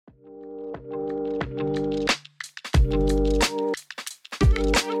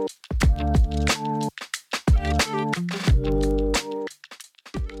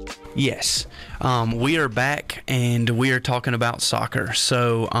Yes, we are back and we are talking about soccer.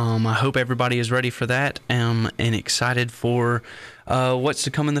 So I hope everybody is ready for that and excited for what's to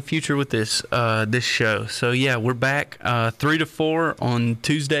come in the future with this show. So yeah, we're back 3 to 4 on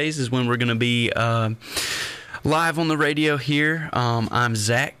Tuesdays is when we're going to be live on the radio here. I'm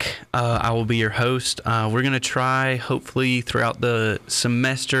Zach. I will be your host. We're going to try, hopefully, throughout the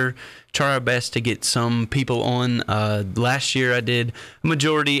semester, try our best to get some people on. Last year I did a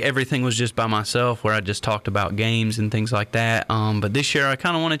majority, everything was just by myself, where I just talked about games and things like that. But this year I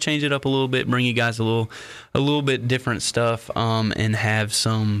kind of want to change it up a little bit, bring you guys a little bit different stuff, and have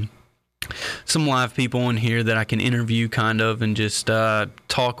some live people in here that I can interview kind of and just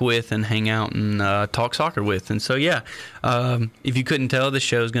talk with and hang out and talk soccer with. And so yeah, if you couldn't tell, the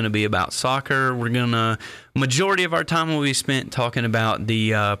show is going to be about soccer. Majority of our time will be spent talking about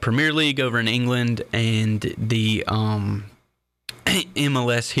the Premier League over in England and the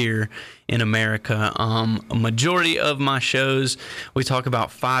MLS here in America. A majority of my shows, we talk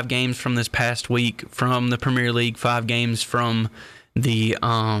about 5 games from this past week from the Premier League, 5 games from the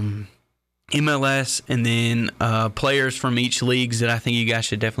MLS, and then players from each leagues that I think you guys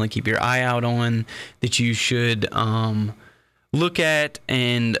should definitely keep your eye out on, that you should look at,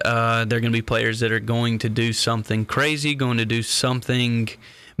 and they're going to be players that are going to do something crazy, going to do something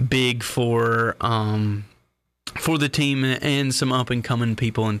big for the team and some up-and-coming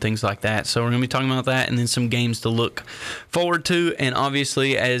people and things like that. So we're going to be talking about that, and then some games to look forward to. And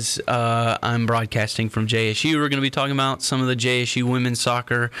obviously, as I'm broadcasting from JSU, we're going to be talking about some of the JSU women's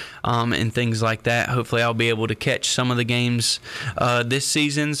soccer and things like that. Hopefully, I'll be able to catch some of the games this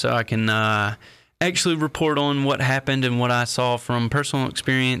season so I can actually report on what happened and what I saw from personal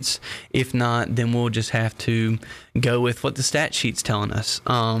experience. If not, then we'll just have to go with what the stat sheet's telling us.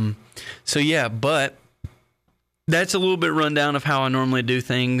 So yeah, but that's a little bit rundown of how I normally do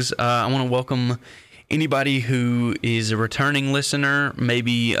things. I want to welcome anybody who is a returning listener,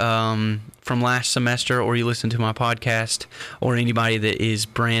 maybe from last semester, or you listen to my podcast, or anybody that is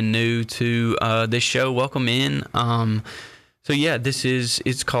brand new to this show. Welcome in. So yeah,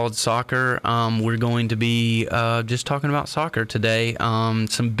 it's called Soccer. We're going to be just talking about soccer today.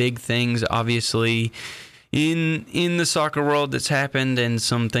 Some big things, obviously, in the soccer world that's happened, and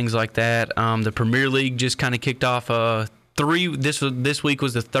some things like that. The Premier League just kind of kicked off this week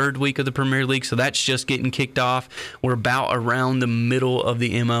was the 3rd week of the Premier League, so that's just getting kicked off. We're about around the middle of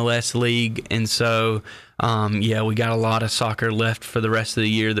the MLS league, and so yeah, we got a lot of soccer left for the rest of the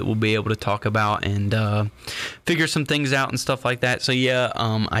year that we'll be able to talk about and figure some things out and stuff like that. So yeah,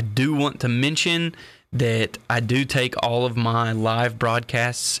 I do want to mention that I do take all of my live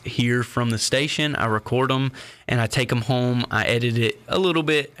broadcasts here from the station. I record them and I take them home. I edit it a little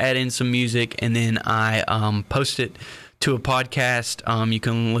bit, add in some music, and then I post it to a podcast. You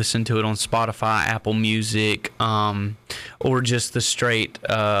can listen to it on Spotify, Apple Music, or just the straight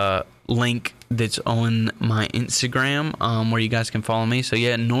link that's on my Instagram, where you guys can follow me. So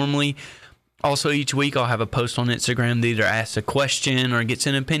yeah, normally, also each week I'll have a post on Instagram that either asks a question or gets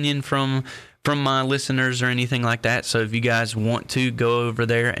an opinion from my listeners or anything like that. So if you guys want to go over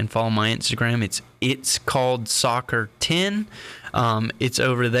there and follow my Instagram, it's called Soccer10. It's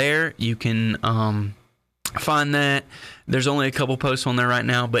over there. You can find that. There's only a couple posts on there right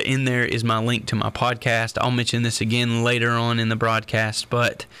now, but in there is my link to my podcast. I'll mention this again later on in the broadcast,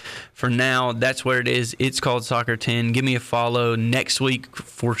 but for now, that's where it is. It's called Soccer10. Give me a follow next week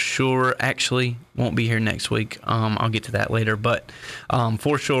for sure. Actually, won't be here next week. I'll get to that later, but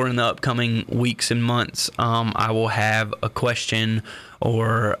for sure in the upcoming weeks and months, I will have a question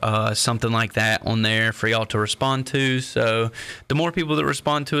or something like that on there for y'all to respond to. So the more people that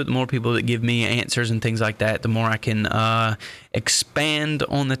respond to it, the more people that give me answers and things like that, the more I can expand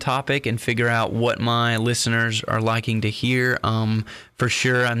on the topic and figure out what my listeners are liking to hear. For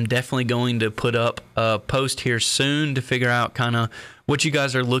sure, I'm definitely going to put up a post here soon to figure out kind of what you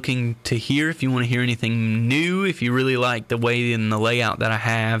guys are looking to hear. If you want to hear anything new, if you really like the way and the layout that I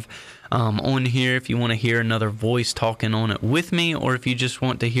have on here, if you want to hear another voice talking on it with me, or if you just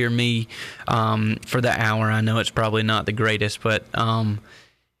want to hear me for the hour. I know it's probably not the greatest, but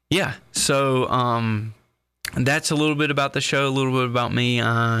yeah, so that's a little bit about the show, a little bit about me.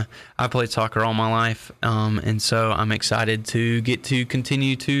 I played soccer all my life, and so I'm excited to get to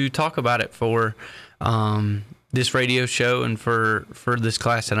continue to talk about it for this radio show and for this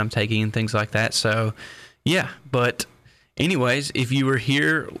class that I'm taking and things like that. So yeah, but anyways, if you were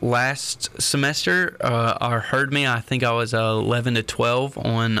here last semester or heard me, I think I was 11 to 12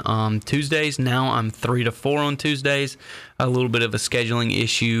 on Tuesdays. Now I'm 3 to 4 on Tuesdays. A little bit of a scheduling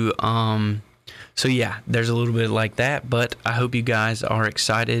issue So yeah, there's a little bit like that, but I hope you guys are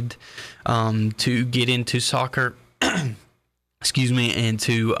excited to get into soccer. Excuse me, and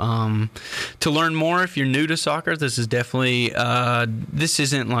to learn more. If you're new to soccer, this is definitely this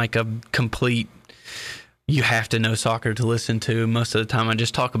isn't like a complete you have to know soccer to listen to. Most of the time I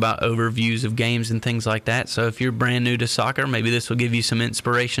just talk about overviews of games and things like that. So if you're brand new to soccer, maybe this will give you some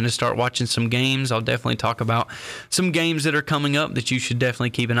inspiration to start watching some games. I'll definitely talk about some games that are coming up that you should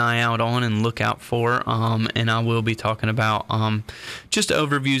definitely keep an eye out on and look out for. And I will be talking about just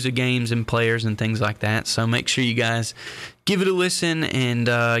overviews of games and players and things like that. So make sure you guys give it a listen and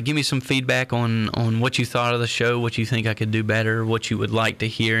give me some feedback on what you thought of the show, what you think I could do better, what you would like to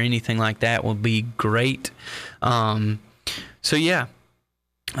hear. Anything like that will be great. So yeah,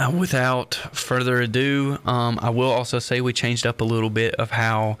 without further ado, I will also say we changed up a little bit of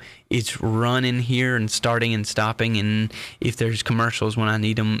how it's running here and starting and stopping, and if there's commercials when I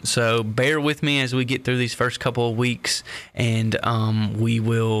need them. So bear with me as we get through these first couple of weeks, and we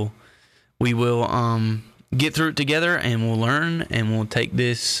will get through it together, and we'll learn, and we'll take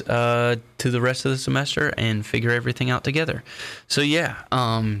this to the rest of the semester and figure everything out together. So yeah,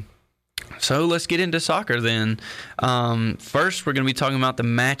 so let's get into soccer then. First, we're going to be talking about the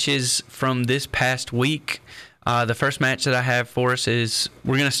matches from this past week. The first match that I have for us is,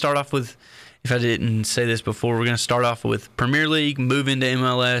 we're going to start off with, if I didn't say this before, we're going to start off with Premier League, move into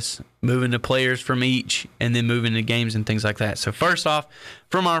MLS, move into players from each, and then move into games and things like that. So first off,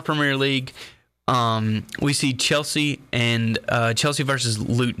 from our Premier League, we see Chelsea and Chelsea versus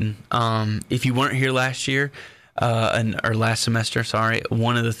Luton. If you weren't here last year, or last semester, sorry,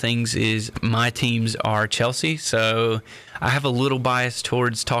 one of the things is my teams are Chelsea, so I have a little bias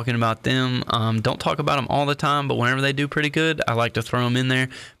towards talking about them. Don't talk about them all the time, but whenever they do pretty good, I like to throw them in there.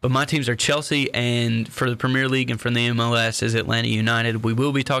 But my teams are Chelsea, and for the Premier League and from the MLS is Atlanta United. We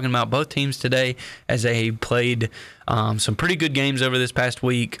will be talking about both teams today as they played some pretty good games over this past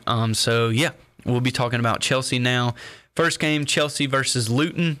week. So yeah, we'll be talking about Chelsea now. First game, Chelsea versus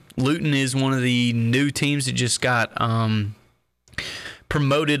Luton. Luton is one of the new teams that just got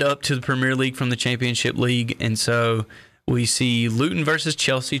promoted up to the Premier League from the Championship League. And so we see Luton versus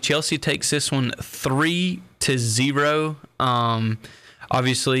Chelsea. Chelsea takes this one 3-0.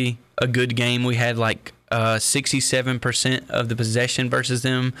 Obviously, a good game. We had like 67% of the possession versus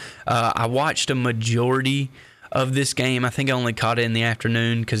them. I watched a majority of this game. I think I only caught it in the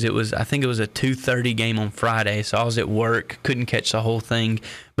afternoon because I think it was a 2:30 game on Friday, so I was at work, couldn't catch the whole thing.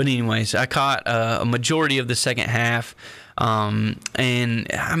 But anyways, I caught a majority of the second half. And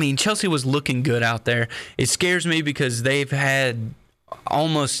I mean, Chelsea was looking good out there. It scares me because they've had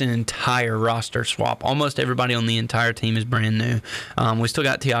almost an entire roster swap. Almost everybody on the entire team is brand new. We still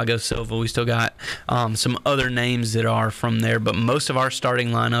got Thiago Silva. We still got some other names that are from there, but most of our starting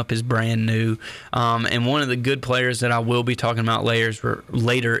lineup is brand new. And one of the good players that I will be talking about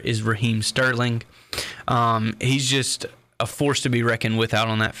later is Raheem Sterling. He's just a force to be reckoned with out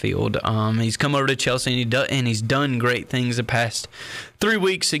on that field. He's come over to Chelsea and he's done great things the past 3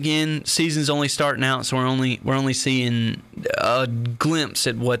 weeks. Again, season's only starting out, so we're only seeing a glimpse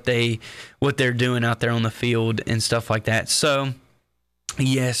at what they're doing out there on the field and stuff like that. So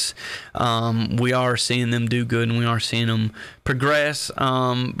yes, we are seeing them do good, and we are seeing them progress.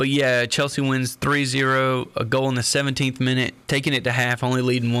 But yeah, Chelsea wins 3-0, a goal in the 17th minute, taking it to half, only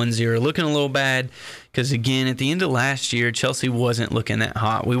leading 1-0. Looking a little bad because, again, at the end of last year, Chelsea wasn't looking that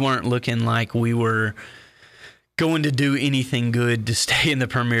hot. We weren't looking like we were going to do anything good to stay in the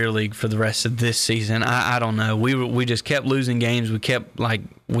Premier League for the rest of this season. I don't know. We just kept losing games.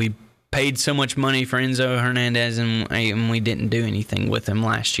 We paid so much money for Enzo Hernandez, and we didn't do anything with him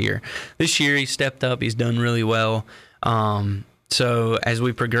last year. This year, he stepped up. He's done really well. So as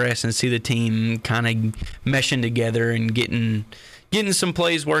we progress and see the team kind of meshing together and getting some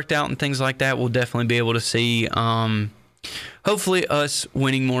plays worked out and things like that, we'll definitely be able to see hopefully us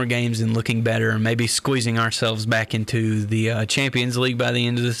winning more games and looking better, and maybe squeezing ourselves back into the Champions League by the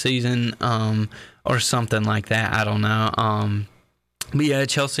end of the season, or something like that. I don't know. But yeah,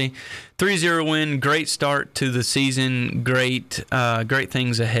 Chelsea, 3-0 win. Great start to the season. Great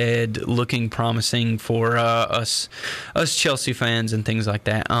things ahead. Looking promising for us Chelsea fans and things like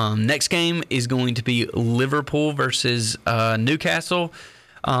that. Next game is going to be Liverpool versus Newcastle.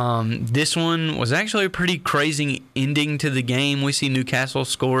 This one was actually a pretty crazy ending to the game. We see Newcastle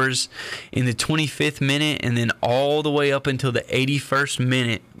scores in the 25th minute, and then all the way up until the 81st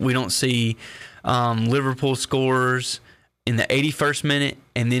minute, we don't see Liverpool scores in the 81st minute,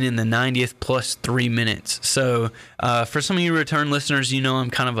 and then in the 90th plus 3 minutes. So for some of you return listeners, you know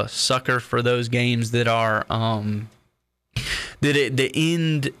I'm kind of a sucker for those games that are that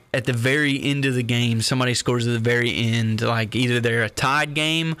at the very end of the game, somebody scores at the very end, like either they're a tied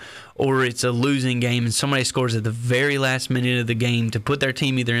game or it's a losing game, and somebody scores at the very last minute of the game to put their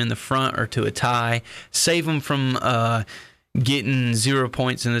team either in the front or to a tie, save them from getting 0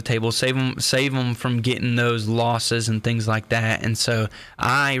 points in the table, save them from getting those losses and things like that. And so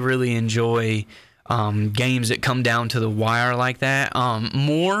I really enjoy games that come down to the wire like that.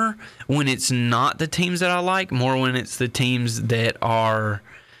 More when it's not the teams that I like, more when it's the teams that are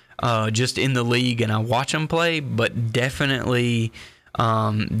just in the league and I watch them play, but definitely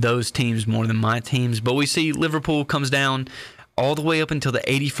those teams more than my teams. But we see Liverpool comes down all the way up until the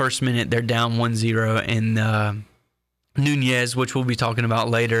 81st minute. They're down 1-0, and Nunez, which we'll be talking about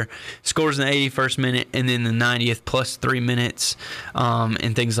later, scores in the 81st minute and then the 90th plus 3 minutes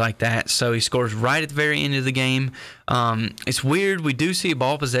and things like that. So he scores right at the very end of the game. It's weird. We do see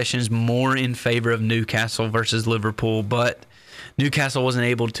ball possessions more in favor of Newcastle versus Liverpool, but Newcastle wasn't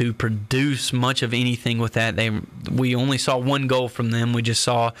able to produce much of anything with that. We only saw one goal from them. We just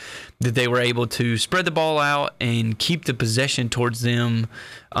saw that they were able to spread the ball out and keep the possession towards them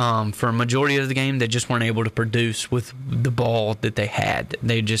for a majority of the game. They just weren't able to produce with the ball that they had.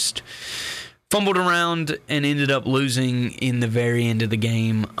 They just fumbled around and ended up losing in the very end of the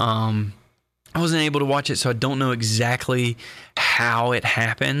game. I wasn't able to watch it, so I don't know exactly how it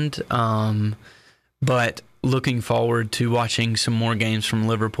happened. But looking forward to watching some more games from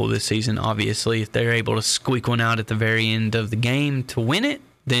Liverpool this season. Obviously, if they're able to squeak one out at the very end of the game to win it,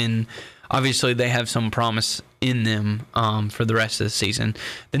 then obviously they have some promise in them for the rest of the season.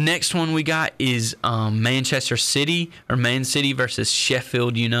 The next one we got is Manchester City, or Man City versus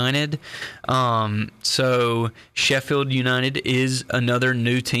Sheffield United. So Sheffield United is another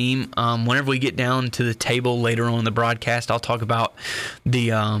new team. Whenever we get down to the table later on in the broadcast, I'll talk about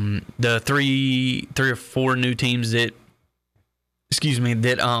the three or four new teams that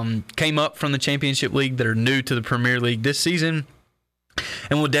came up from the Championship League that are new to the Premier League this season.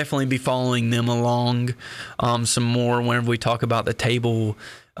 And we'll definitely be following them along some more whenever we talk about the table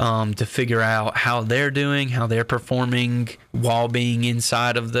to figure out how they're doing, how they're performing while being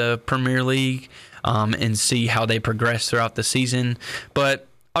inside of the Premier League, and see how they progress throughout the season. But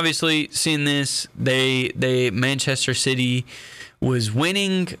obviously, seeing this, Manchester City was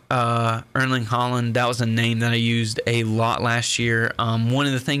winning. Erling Haaland, that was a name that I used a lot last year. One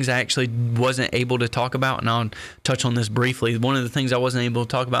of the things I actually wasn't able to talk about, and I'll touch on this briefly, one of the things I wasn't able to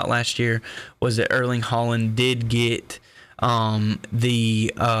talk about last year was that Erling Haaland did get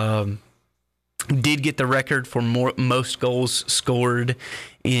the record for most goals scored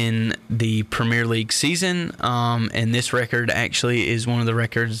in the Premier League season, and this record actually is one of the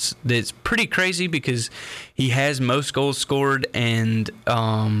records that's pretty crazy because he has most goals scored and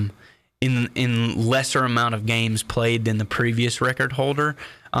in lesser amount of games played than the previous record holder,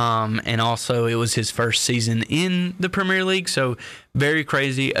 and also it was his first season in the Premier League, so very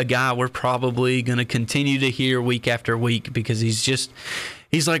crazy. A guy we're probably going to continue to hear week after week because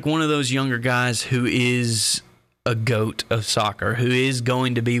he's like one of those younger guys who is a GOAT of soccer, who is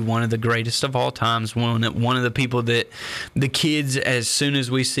going to be one of the greatest of all times, one of the people that the kids, as soon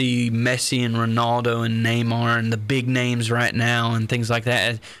as we see Messi and Ronaldo and Neymar and the big names right now and things like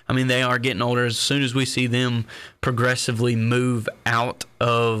that, I mean, they are getting older. As soon as we see them progressively move out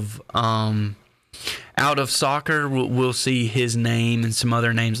of soccer, we'll see his name and some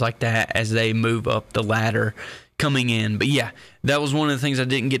other names like that as they move up the ladder coming in. But yeah, that was one of the things I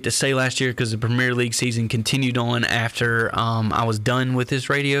didn't get to say last year because the Premier League season continued on after I was done with this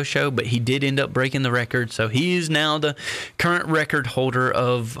radio show, but he did end up breaking the record, so he is now the current record holder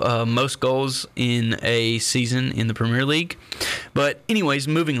of most goals in a season in the Premier League. But anyways,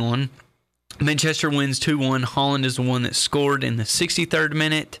 moving on. Manchester wins 2-1. Haaland is the one that scored in the 63rd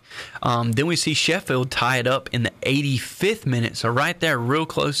minute. Then we see Sheffield tie it up in the 85th minute. So right there, real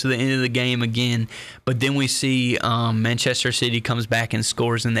close to the end of the game again. But then we see Manchester City comes back and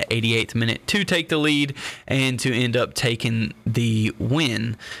scores in the 88th minute to take the lead and to end up taking the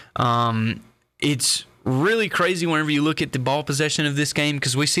win. It's really crazy whenever you look at the ball possession of this game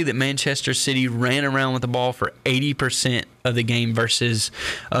because we see that Manchester City ran around with the ball for 80% of the game versus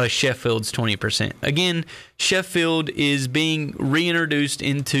Sheffield's 20%. Again, Sheffield is being reintroduced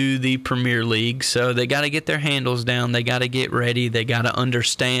into the Premier League, so they got to get their handles down. They got to get ready. They got to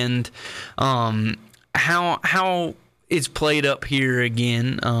understand how it's played up here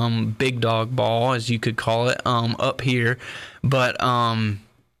again, big dog ball, as you could call it, up here. But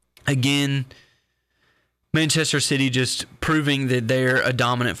again, Manchester City just proving that they're a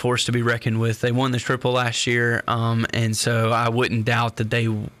dominant force to be reckoned with. They won the triple last year, and so I wouldn't doubt that they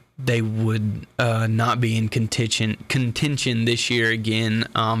they would not be in contention this year again.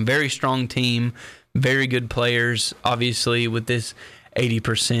 Very strong team, very good players. Obviously, with this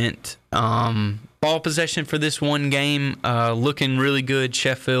 80% ball possession for this one game, looking really good.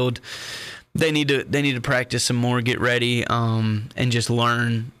 Sheffield, they need to practice some more, get ready, and just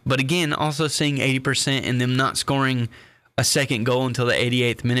learn. But again, also seeing 80% and them not scoring a second goal until the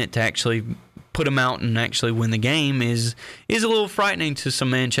 88th minute to actually put them out and actually win the game is a little frightening to some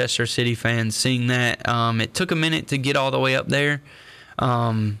Manchester City fans. Seeing that it took a minute to get all the way up there,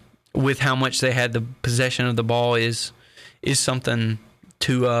 with how much they had the possession of the ball is something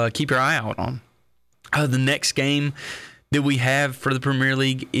to keep your eye out on. The next game that we have for the Premier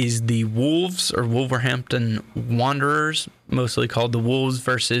League is the Wolves, or Wolverhampton Wanderers, mostly called the Wolves,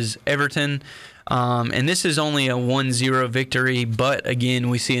 versus Everton. And this is only a 1-0 victory, but again,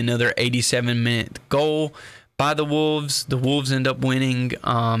 we see another 87-minute goal by the Wolves. The Wolves end up winning.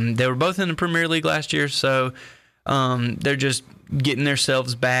 They were both in the Premier League last year, so they're just getting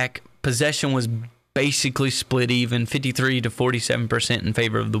themselves back. Possession was basically split even, 53 to 47% in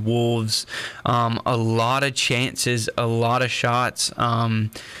favor of the Wolves. A lot of chances, a lot of shots.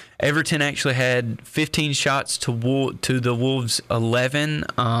 Everton actually had 15 shots to the Wolves 11.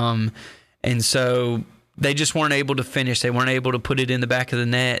 And so they just weren't able to finish. They weren't able to put it in the back of the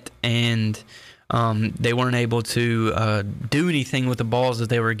net, and they weren't able to do anything with the balls that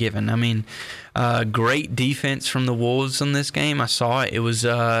they were given. I mean, great defense from the Wolves in this game. I saw it. It was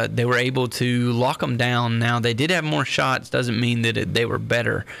they were able to lock them down. Now, they did have more shots. Doesn't mean that they were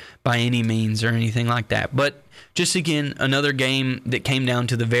better by any means or anything like that. But just, again, another game that came down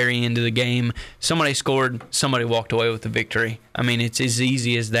to the very end of the game. Somebody scored, somebody walked away with the victory. I mean, it's as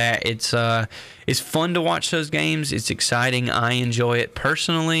easy as that. It's fun to watch those games. It's exciting. I enjoy it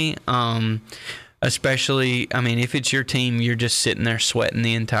personally. Especially, I mean, if it's your team, you're just sitting there sweating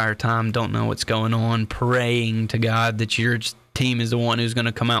the entire time, don't know what's going on, praying to God that your team is the one who's going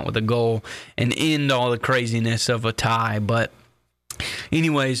to come out with a goal and end all the craziness of a tie. But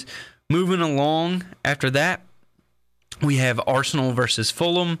anyways, moving along after that, we have Arsenal versus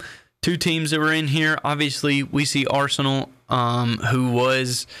Fulham, two teams that were in here. Obviously, we see Arsenal, who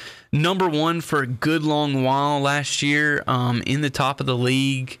was number one for a good long while last year, in the top of the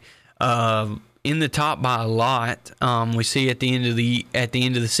league, in the top by a lot. We see at the end of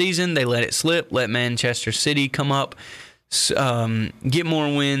the season, they let it slip, let Manchester City come up, get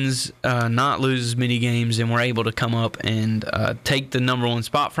more wins, not lose as many games, and we're able to come up and take the number one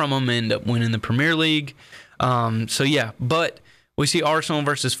spot from them, end up winning the Premier League. But we see Arsenal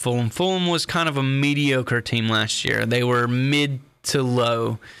versus Fulham. Fulham was kind of a mediocre team last year. They were mid to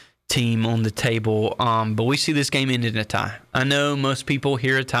low team on the table, but we see this game ended in a tie. I know most people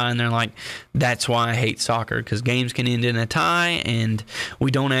hear a tie and they're like, that's why I hate soccer, because games can end in a tie and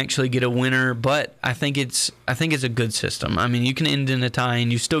we don't actually get a winner. But I think it's a good system. I mean, you can end in a tie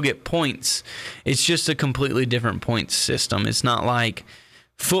and you still get points. It's just a completely different points system. It's not like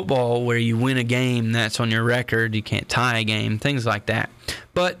football where you win a game, that's on your record, you can't tie a game, things like that.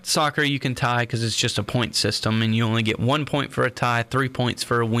 But soccer, you can tie because it's just a point system, and you only get 1 point for a tie, 3 points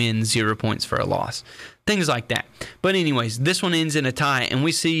for a win, 0 points for a loss, things like that. But anyways, this one ends in a tie, and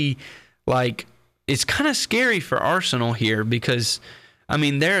we see, like, it's kind of scary for Arsenal here because, I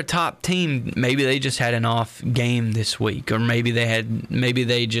mean, they're a top team. Maybe they just had an off game this week, or maybe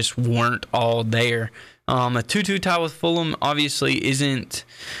they just weren't all there. A 2-2 tie with Fulham obviously isn't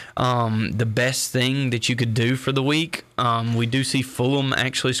the best thing that you could do for the week. We do see Fulham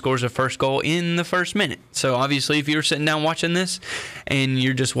actually scores a first goal in the first minute. So obviously, if you're sitting down watching this and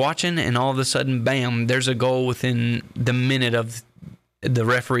you're just watching and all of a sudden, bam, there's a goal within the minute of the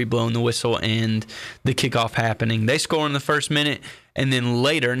referee blowing the whistle and the kickoff happening. They score in the first minute, and then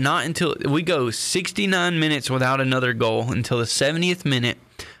later, not until we go 69 minutes without another goal until the 70th minute,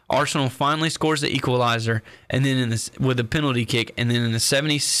 Arsenal finally scores the equalizer, and then with a penalty kick, and then in the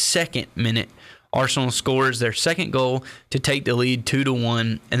 72nd minute, Arsenal scores their second goal to take the lead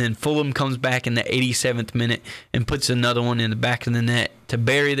 2-1, and then Fulham comes back in the 87th minute and puts another one in the back of the net to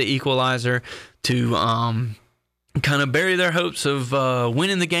bury the equalizer, to kind of bury their hopes of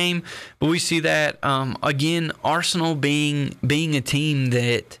winning the game. But we see that again, Arsenal being a team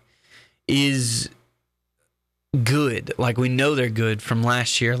that is good. Like, we know they're good from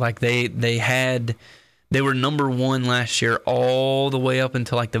last year. Like, they were number one last year all the way up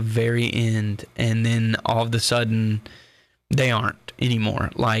until like the very end, and then all of a sudden they aren't anymore.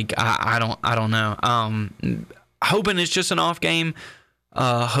 Like, I don't know. Hoping it's just an off game.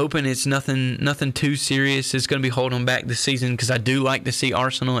 Hoping it's nothing too serious is going to be holding back this season, because I do like to see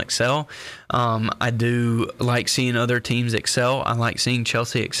Arsenal excel. I do like seeing other teams excel. I like seeing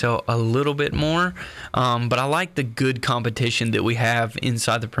Chelsea excel a little bit more. But I like the good competition that we have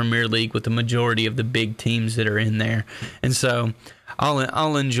inside the Premier League with the majority of the big teams that are in there. And so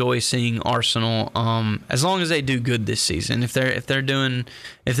I'll enjoy seeing Arsenal as long as they do good this season. If they're doing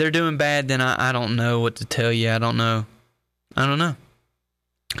bad, then I don't know what to tell you. I don't know.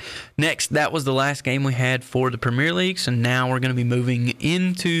 Next, that was the last game we had for the Premier League, so now we're going to be moving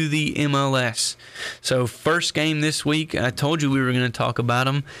into the MLS. So first game this week, I told you we were going to talk about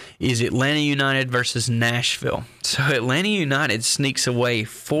them, is Atlanta United versus Nashville. So Atlanta United sneaks away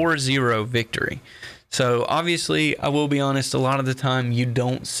 4-0 victory. So obviously, I will be honest, a lot of the time you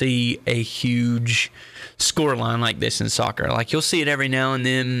don't see a huge scoreline like this in soccer. Like, you'll see it every now and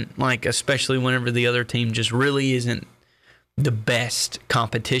then, like especially whenever the other team just really isn't the best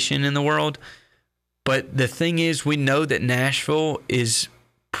competition in the world. But the thing is, we know that Nashville is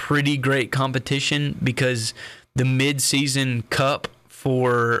pretty great competition because the mid-season cup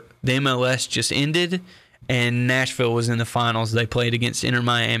for the MLS just ended, and Nashville was in the finals. They played against Inter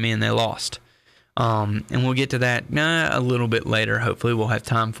Miami and they lost. And we'll get to that a little bit later. Hopefully we'll have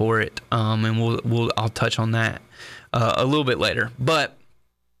time for it. And I'll touch on that a little bit later. But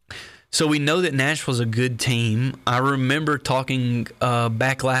so we know that Nashville's a good team. I remember talking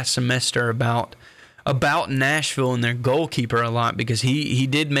back last semester about Nashville and their goalkeeper a lot, because he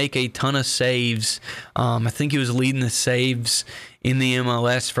did make a ton of saves. I think he was leading the saves in the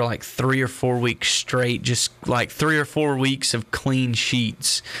MLS for like 3 or 4 weeks straight, just like 3 or 4 weeks of clean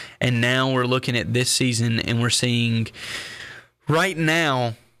sheets. And now we're looking at this season and we're seeing right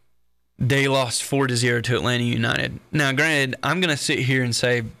now they lost 4-0 to Atlanta United. Now, granted, I'm going to sit here and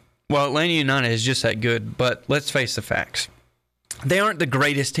say, well, Atlanta United is just that good, but let's face the facts. They aren't the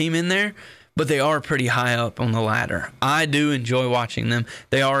greatest team in there, but they are pretty high up on the ladder. I do enjoy watching them.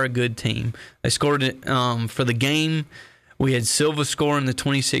 They are a good team. They scored it for the game. We had Silva score in the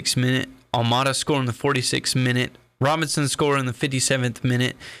 26th minute, Almada score in the 46th minute, Robinson score in the 57th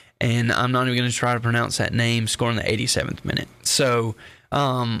minute, and I'm not even going to try to pronounce that name, score in the 87th minute. So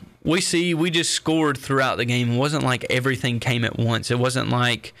we just scored throughout the game. It wasn't like everything came at once. It wasn't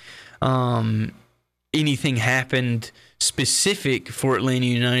like anything happened specific for Atlanta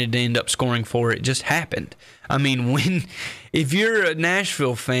United to end up scoring for. It just happened. I mean, if you're a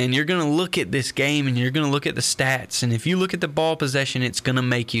Nashville fan, you're going to look at this game and you're going to look at the stats. And if you look at the ball possession, it's going to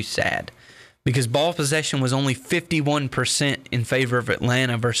make you sad, because ball possession was only 51% in favor of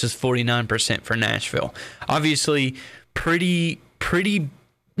Atlanta versus 49% for Nashville. Obviously, pretty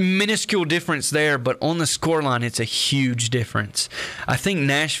minuscule difference there, but on the scoreline, it's a huge difference. I think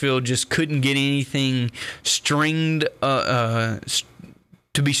Nashville just couldn't get anything stringed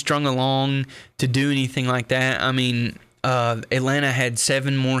to be strung along to do anything like that. I mean, Atlanta had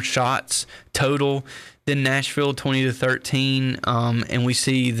 7 more shots total than Nashville, 20-13, and we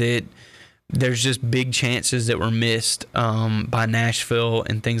see that there's just big chances that were missed by Nashville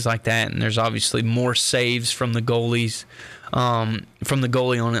and things like that. And there's obviously more saves from the goalies, from the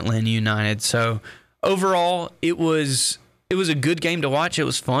goalie on Atlanta United. So overall, it was a good game to watch. It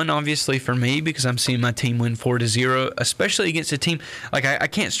was fun, obviously, for me, because I'm seeing my team win 4-0, especially against a team. Like, I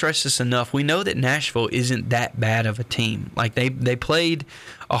can't stress this enough. We know that Nashville isn't that bad of a team. Like, they played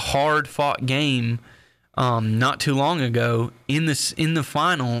a hard-fought game not too long ago in the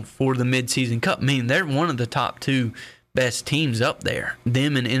final for the midseason cup. I mean, they're one of the top 2 best teams up there.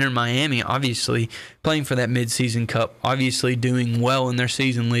 Them and Inter Miami, obviously playing for that midseason cup, obviously doing well in their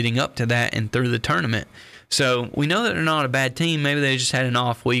season leading up to that and through the tournament. So we know that they're not a bad team. Maybe they just had an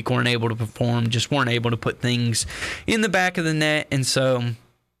off week, weren't able to perform, just weren't able to put things in the back of the net. And so,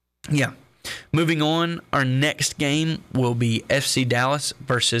 yeah. Moving on, our next game will be FC Dallas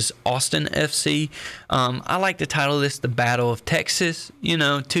versus Austin FC. I like to title this the Battle of Texas.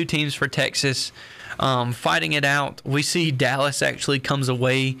 2 teams for Texas fighting it out. We see Dallas actually comes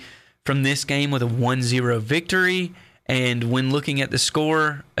away from this game with a 1-0 victory. And when looking at the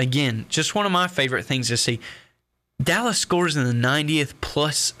score, again, just one of my favorite things to see. Dallas scores in the 90th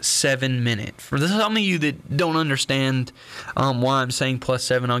plus 7 minute. For some of you that don't understand why I'm saying plus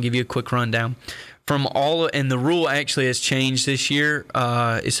 7, I'll give you a quick rundown. And the rule actually has changed this year.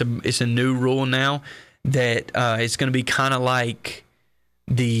 It's a new rule now that it's going to be kind of like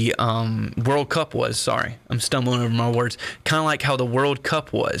the World Cup was. Sorry, I'm stumbling over my words. Kind of like how the World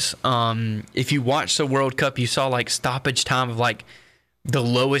Cup was. If you watched the World Cup, you saw like stoppage time of like the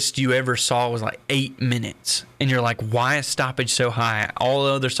lowest you ever saw was like 8 minutes. And you're like, why is stoppage so high? All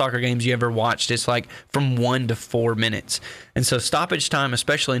the other soccer games you ever watched, it's like from 1 to 4 minutes. And so stoppage time,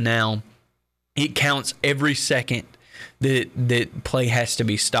 especially now, it counts every second that play has to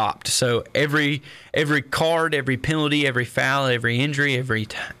be stopped. So every card, every penalty, every foul, every injury,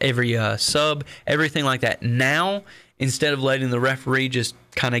 every sub, everything like that. Now, instead of letting the referee just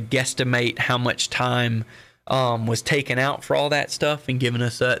kind of guesstimate how much time was taken out for all that stuff and giving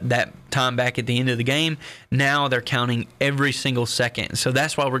us that time back at the end of the game, now they're counting every single second. So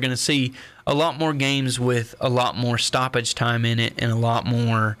that's why we're going to see a lot more games with a lot more stoppage time in it and a lot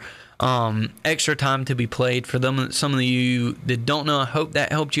more extra time to be played. For some of you that don't know, I hope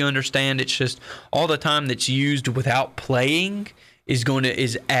that helped you understand. It's just all the time that's used without playing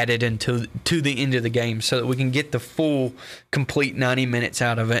is added to the end of the game, so that we can get the full, complete 90 minutes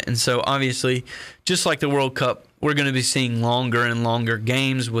out of it. And so, obviously, just like the World Cup, we're going to be seeing longer and longer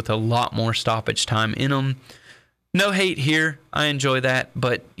games with a lot more stoppage time in them. No hate here. I enjoy that.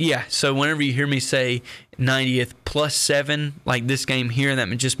 But, yeah, so whenever you hear me say 90th plus 7, like this game here, that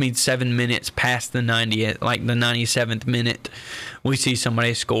just means 7 minutes past the 90th, like the 97th minute, we see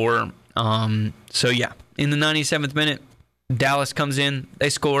somebody score. So, yeah, in the 97th minute, Dallas comes in, they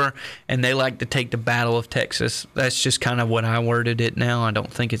score, and they like to take the Battle of Texas. That's just kind of what I worded it now. I don't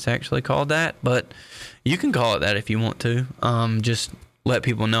think it's actually called that, but you can call it that if you want to. Just let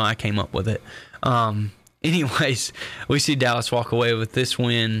people know I came up with it. Anyways, we see Dallas walk away with this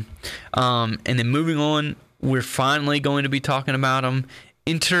win. And then moving on, we're finally going to be talking about them.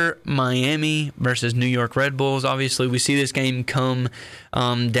 Inter Miami versus New York Red Bulls. Obviously, we see this game come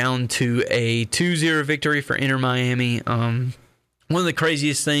down to a 2-0 victory for Inter Miami. One of the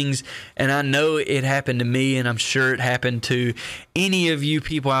craziest things, and I know it happened to me, and I'm sure it happened to any of you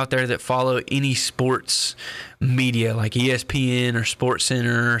people out there that follow any sports media like ESPN or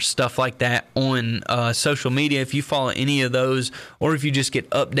SportsCenter or stuff like that on social media. If you follow any of those, or if you just get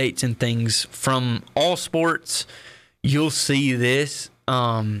updates and things from all sports, you'll see this.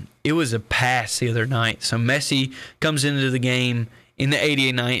 It was a pass the other night. So Messi comes into the game in the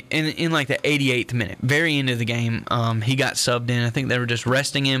 88th minute, very end of the game. He got subbed in. I think they were just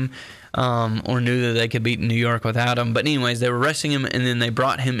resting him, or knew that they could beat New York without him. But anyways, they were resting him, and then they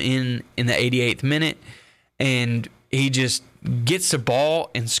brought him in the 88th minute, and he just gets the ball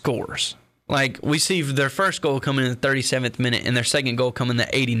and scores. Like, we see their first goal coming in the 37th minute and their second goal coming in the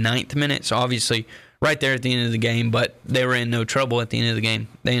 89th minute. So obviously right there at the end of the game, but they were in no trouble at the end of the game.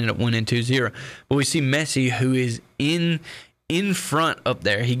 They ended up winning 2-0. But we see Messi, who is in front up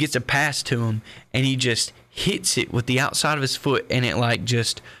there. He gets a pass to him, and he just hits it with the outside of his foot, and it like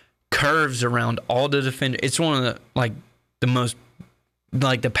just curves around all the defenders. It's one of the most,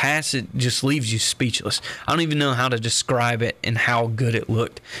 like, the pass, it just leaves you speechless. I don't even know how to describe it and how good it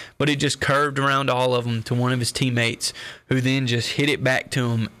looked, but it just curved around all of them to one of his teammates, who then just hit it back to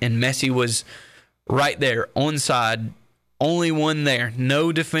him, and Messi was right there, onside, only one there,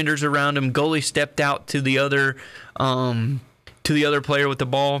 no defenders around him. Goalie stepped out to the other player with the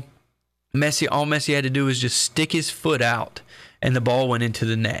ball. All Messi had to do was just stick his foot out, and the ball went into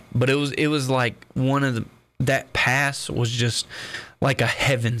the net. But it was like that pass was just like a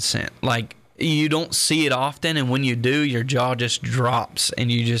heaven sent. Like, you don't see it often, and when you do, your jaw just drops,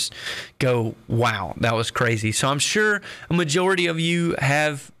 and you just go, wow, that was crazy. So I'm sure a majority of you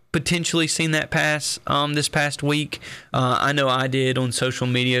have potentially seen that pass this past week. I know I did on social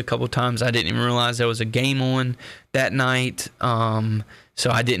media a couple times. I didn't even realize there was a game on that night, so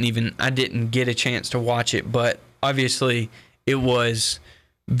I didn't get a chance to watch it. But obviously, it was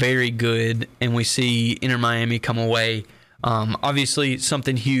very good, and we see Inter Miami come away. Obviously,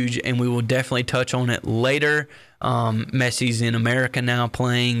 something huge, and we will definitely touch on it later. Messi's in America now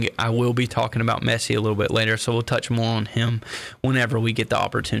playing. I will be talking about Messi a little bit later, so we'll touch more on him whenever we get the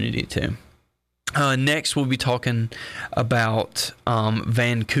opportunity to. Next, we'll be talking about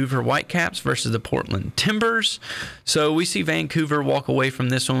Vancouver Whitecaps versus the Portland Timbers. So we see Vancouver walk away from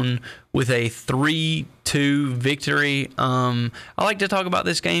this one with a 3-2 victory. I like to talk about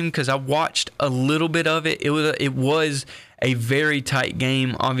this game because I watched a little bit of it. It was a very tight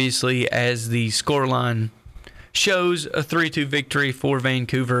game, obviously, as the scoreline shows, a 3-2 victory for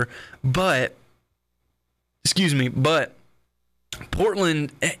Vancouver. But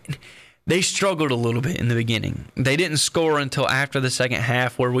Portland, they struggled a little bit in the beginning. They didn't score until after the second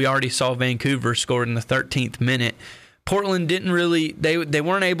half, where we already saw Vancouver scored in the 13th minute. Portland didn't really, they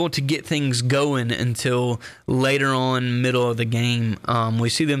weren't able to get things going until later on, middle of the game. We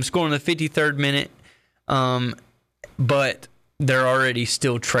see them score in the 53rd minute, but they're already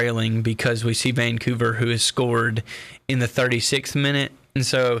still trailing because we see Vancouver, who has scored in the 36th minute. And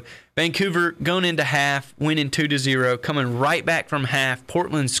so Vancouver going into half, winning 2-0, coming right back from half.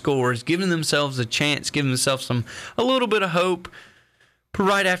 Portland scores, giving themselves a chance, giving themselves a little bit of hope. But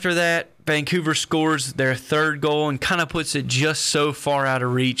right after that, Vancouver scores their third goal and kind of puts it just so far out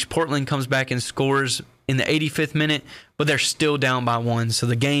of reach. Portland comes back and scores in the 85th minute, but they're still down by 1. So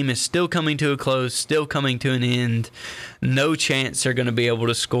the game is still coming to a close, still coming to an end. No chance they're going to be able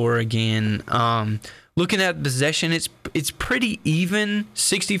to score again. Looking at possession, it's pretty even,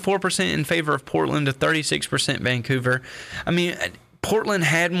 64% in favor of Portland to 36% Vancouver. I mean, Portland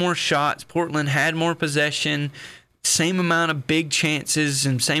had more shots. Portland had more possession. Same amount of big chances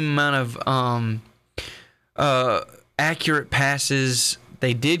and same amount of accurate passes.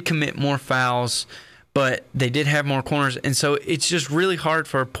 They did commit more fouls, but they did have more corners. And so it's just really hard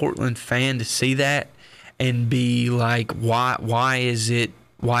for a Portland fan to see that and be like, why is it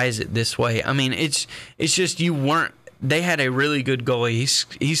this way? I mean, it's just they had a really good goalie.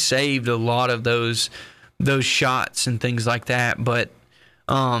 He saved a lot of those shots and things like that, but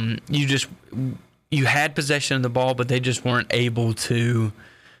you had possession of the ball, but they just weren't able to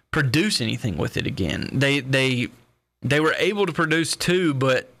produce anything with it again. They were able to produce 2,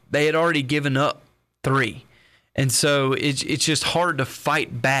 but they had already given up 3. And so it's just hard to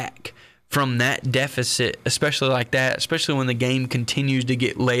fight back from that deficit, especially like that, especially when the game continues to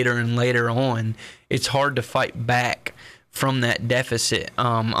get later and later on. It's hard to fight back from that deficit.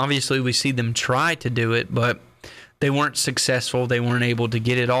 Obviously, we see them try to do it, but they weren't successful. They weren't able to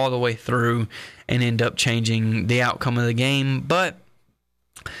get it all the way through and end up changing the outcome of the game. But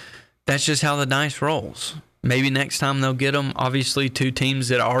that's just how the dice rolls. Maybe next time they'll get them. Obviously, 2 teams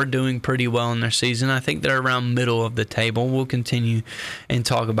that are doing pretty well in their season. I think they're around middle of the table. We'll continue and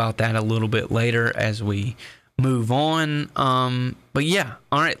talk about that a little bit later as we move on. But yeah,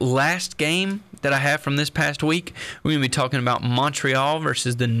 all right, last game that I have from this past week, we're going to be talking about Montreal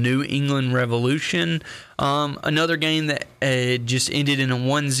versus the New England Revolution. Another game that just ended in a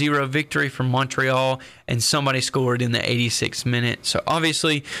 1-0 victory for Montreal, and somebody scored in the 86th minute. So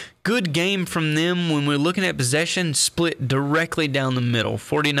obviously, good game from them. When we're looking at possession, split directly down the middle,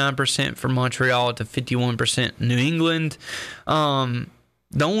 49% for Montreal to 51% New England.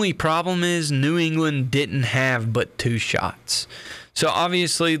 The only problem is New England didn't have but 2 shots. So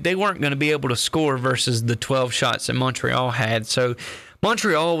obviously they weren't going to be able to score versus the 12 shots that Montreal had. So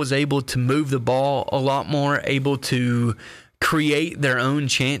Montreal was able to move the ball a lot more, able to create their own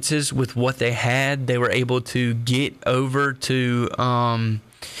chances with what they had. They were able to get over to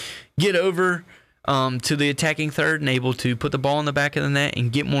the attacking third and able to put the ball in the back of the net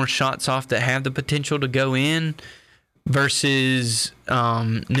and get more shots off that have the potential to go in. Versus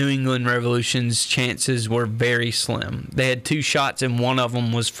New England Revolution's chances were very slim. They had 2 shots, and one of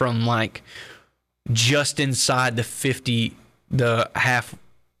them was from like just inside the 50, the half.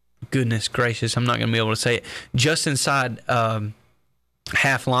 Goodness gracious, I'm not going to be able to say it. Just inside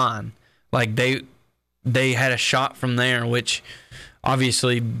half line. Like they had a shot from there, which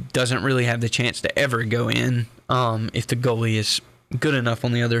obviously doesn't really have the chance to ever go in if the goalie is good enough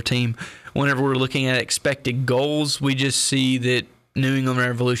on the other team. Whenever we're looking at expected goals, we just see that New England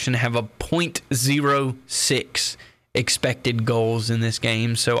Revolution have a .06 expected goals in this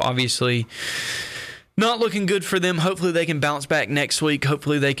game. So obviously not looking good for them. Hopefully they can bounce back next week.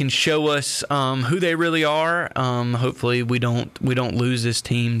 Hopefully they can show us who they really are. Hopefully we don't lose this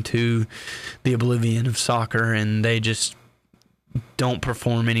team to the oblivion of soccer and they just don't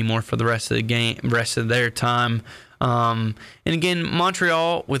perform anymore for the rest of the game, rest of their time. And again,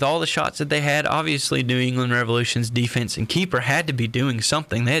 Montreal, with all the shots that they had, obviously New England Revolution's defense and keeper had to be doing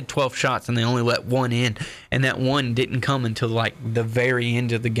something. They had 12 shots and they only let 1 in, and that 1 didn't come until like the very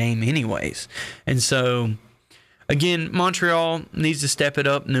end of the game anyways. And so, again, Montreal needs to step it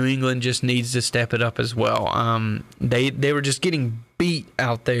up. New England just needs to step it up as well. They were just getting beat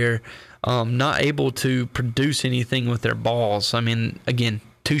out there, not able to produce anything with their balls. I mean, again,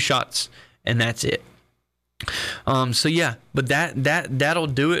 2 shots and that's it. So yeah, but that'll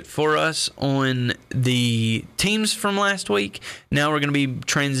do it for us on the teams from last week. Now we're going to be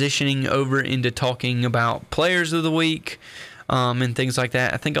transitioning over into talking about players of the week and things like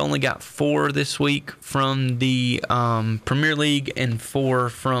that. I think I only got 4 this week from the Premier League and 4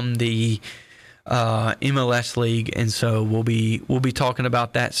 from the MLS League, and so we'll be talking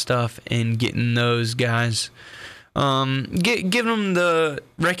about that stuff and getting those guys give them the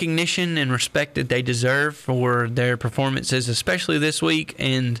recognition and respect that they deserve for their performances, especially this week,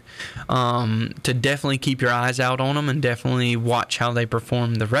 and to definitely keep your eyes out on them and definitely watch how they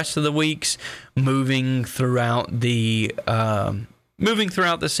perform the rest of the weeks, moving throughout the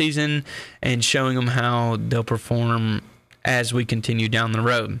season and showing them how they'll perform as we continue down the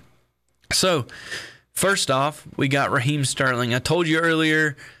road. So, first off, we got Raheem Sterling. I told you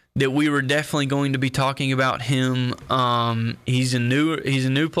earlier that we were definitely going to be talking about him. He's a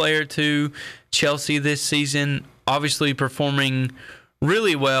new player to Chelsea this season, obviously performing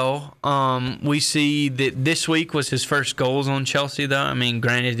really well. We see that this week was his first goals on Chelsea, though. I mean,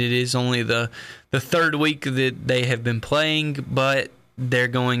 granted, it is only the third week that they have been playing, but they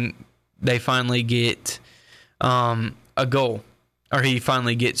finally get a goal, or he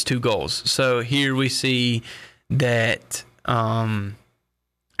finally gets 2 goals. So here we see that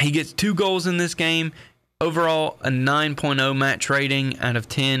he gets 2 goals in this game. Overall, a 9.0 match rating out of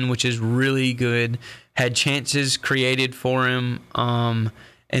 10, which is really good. Had chances created for him and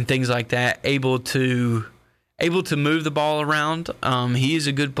things like that. Able to move the ball around. He is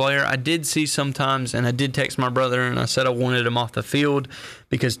a good player. I did see sometimes, and I did text my brother, and I said I wanted him off the field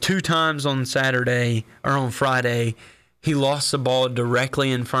because 2 times on Saturday or on Friday, he lost the ball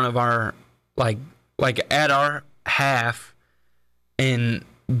directly in front of our like at our half, and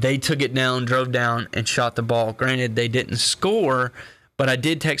they took it down, drove down, and shot the ball. Granted, they didn't score, but I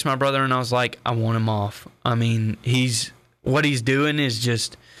did text my brother, and I was like, I want him off. I mean, what he's doing is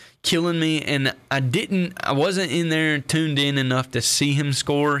just killing me, and I wasn't in there tuned in enough to see him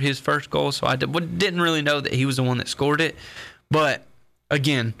score his first goal, so I didn't really know that he was the one that scored it. But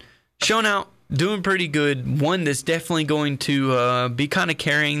again, showing out, doing pretty good. One that's definitely going to be kind of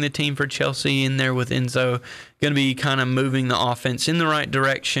carrying the team for Chelsea in there with Enzo. Going to be kind of moving the offense in the right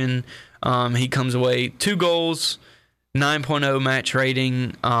direction. He comes away 2 goals, 9.0 match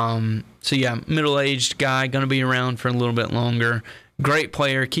rating. So yeah, middle-aged guy, going to be around for a little bit longer. Great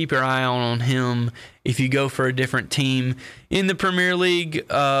player. Keep your eye on him. If you go for a different team in the Premier League,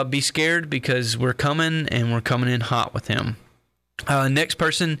 be scared because we're coming, and we're coming in hot with him. Next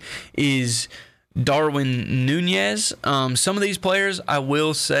person is Darwin Nunez. Some of these players, I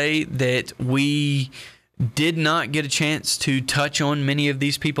will say that we did not get a chance to touch on many of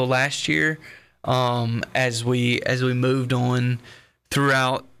these people last year as we moved on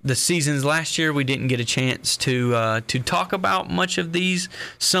throughout the seasons last year. We didn't get a chance to talk about much of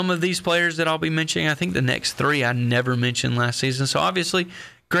some of these players that I'll be mentioning. I think the next 3 I never mentioned last season. So obviously,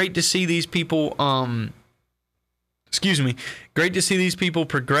 great to see these people. Great to see these people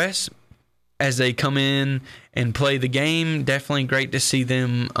progress as they come in and play the game. Definitely great to see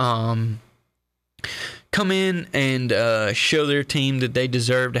them come in and show their team that they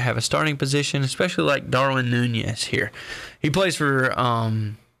deserve to have a starting position, especially like Darwin Nunez here. He plays for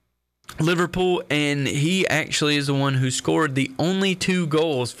Liverpool, and he actually is the one who scored the only 2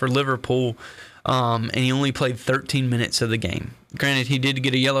 goals for Liverpool, and he only played 13 minutes of the game. Granted, he did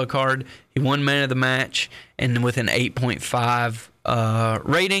get a yellow card. He won man of the match, and with an 8.5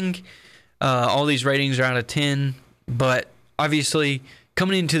 rating. All these ratings are out of 10, but obviously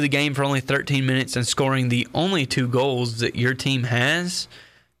coming into the game for only 13 minutes and scoring the only 2 goals that your team has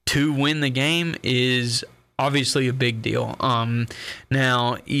to win the game is obviously a big deal.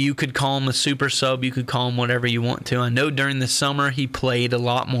 Now, you could call him a super sub. You could call him whatever you want to. I know during the summer he played a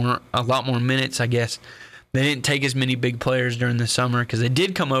lot more minutes, I guess. They didn't take as many big players during the summer because they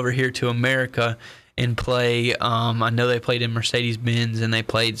did come over here to America and play. I know they played in Mercedes-Benz, and they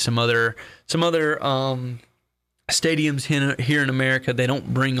played some other stadiums here in America. They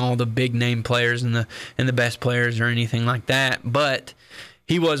don't bring all the big name players and the best players or anything like that. But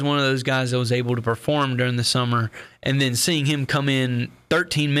he was one of those guys that was able to perform during the summer. And then seeing him come in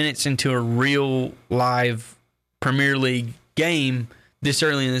 13 minutes into a real live Premier League game this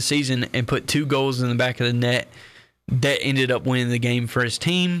early in the season and put 2 goals in the back of the net, that ended up winning the game for his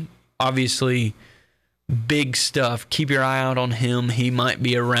team. Obviously, big stuff. Keep your eye out on him. He might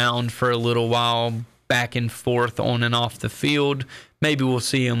be around for a little while, back and forth on and off the field. Maybe we'll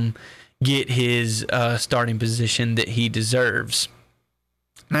see him get his starting position that he deserves.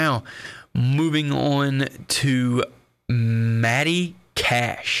 Now, moving on to Matty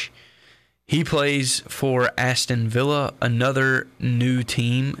Cash. He plays for Aston Villa, another new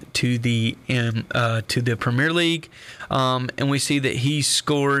team to the Premier League, and we see that he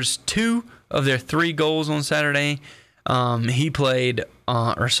scores 2 of their 3 goals on Saturday. On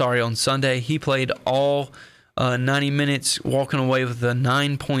Sunday, he played all 90 minutes, walking away with a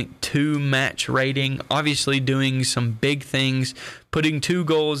 9.2 match rating. Obviously doing some big things, putting 2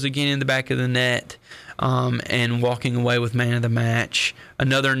 goals again in the back of the net, and walking away with man of the match.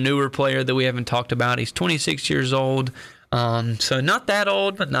 Another newer player that we haven't talked about. He's 26 years old. So not that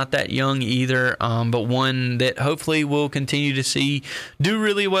old, but not that young either. But one that hopefully we'll continue to see do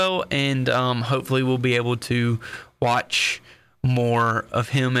really well, and hopefully we'll be able to watch more of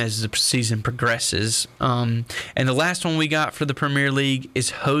him as the season progresses. And the last one we got for the Premier League is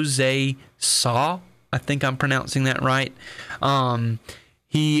Jose Sa. I think I'm pronouncing that right.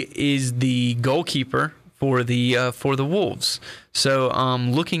 He is the goalkeeper for the Wolves. So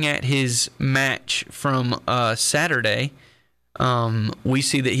looking at his match from Saturday, we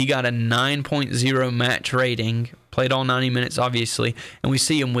see that he got a 9.0 match rating, played all 90 minutes obviously, and we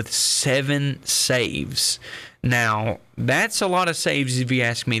see him with 7 saves. Now, that's a lot of saves if you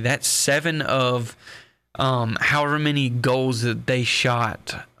ask me. That's 7 of however many goals that they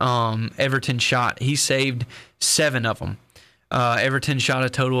shot, Everton shot. He saved 7 of them. Everton shot a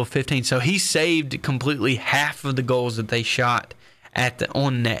total of 15. So he saved completely half of the goals that they shot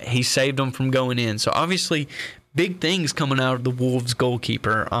on net. He saved them from going in. So obviously, big things coming out of the Wolves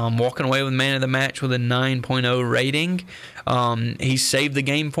goalkeeper. Walking away with man of the match with a 9.0 rating. He saved the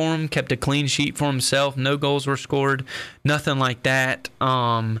game for him, kept a clean sheet for himself. No goals were scored, nothing like that.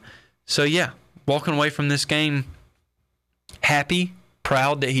 So yeah, walking away from this game happy,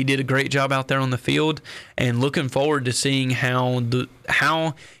 proud that he did a great job out there on the field, and looking forward to seeing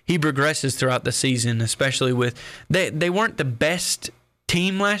how he progresses throughout the season, especially with they weren't the best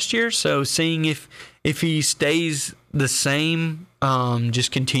team last year, so seeing if he stays the same,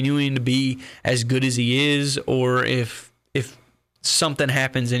 just continuing to be as good as he is, or if something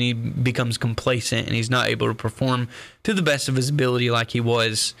happens and he becomes complacent and he's not able to perform to the best of his ability like he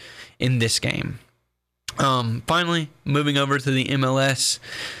was in this game. Finally, moving over to the MLS.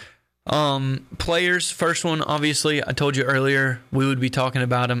 Players, first one, obviously, I told you earlier we would be talking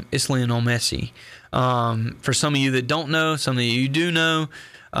about him. It's Lionel Messi. For some of you that don't know, some of you do know,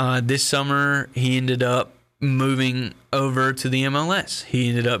 this summer he ended up moving over to the MLS. He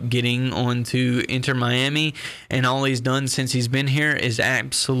ended up getting onto Inter Miami, and all he's done since he's been here is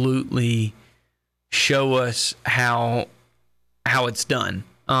absolutely show us how it's done.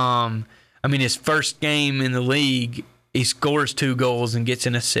 I mean, his first game in the league, he scores 2 goals and gets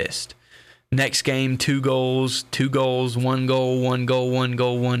an assist. Next game, 2 goals, 1 goal, 1 goal, 1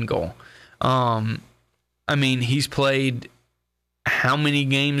 goal, 1 goal. I mean, he's played how many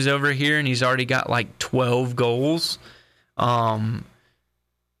games over here, and he's already got like 12 goals. I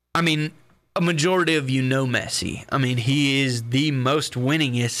mean, a majority of you know Messi. I mean, he is the most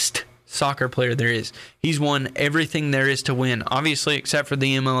winningest soccer player there is. He's won everything there is to win, obviously except for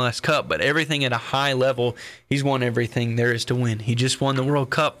the MLS Cup, but everything at a high level, he's won everything there is to win. He just won the World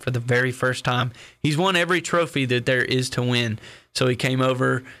Cup for the very first time. He's won every trophy that there is to win. So he came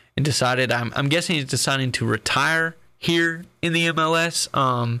over and decided, I'm guessing he's deciding to retire here in the MLS,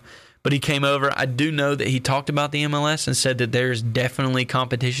 but he came over. I do know that he talked about the MLS and said that there's definitely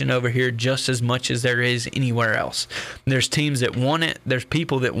competition over here just as much as there is anywhere else. There's teams that want it, there's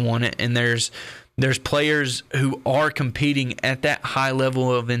people that want it, and there's players who are competing at that high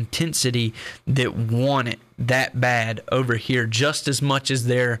level of intensity that want it that bad over here just as much as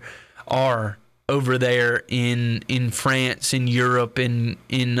there are over there in France, in Europe, in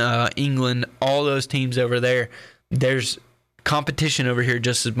England, all those teams over there. There's competition over here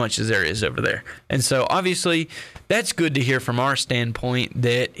just as much as there is over there. And so obviously that's good to hear from our standpoint,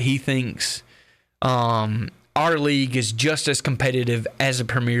 that he thinks our league is just as competitive as a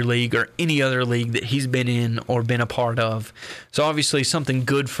Premier League or any other league that he's been in or been a part of. So obviously something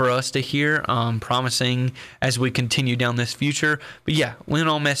good for us to hear, promising as we continue down this future. But yeah,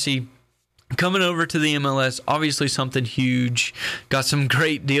 Lionel Messi coming over to the MLS, obviously something huge. Got some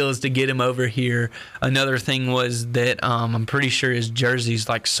great deals to get him over here. Another thing was that I'm pretty sure his jersey's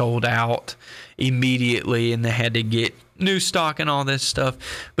like sold out immediately, and they had to get new stock and all this stuff.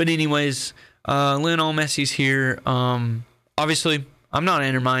 But anyways, Lionel Messi's here. Obviously, I'm not an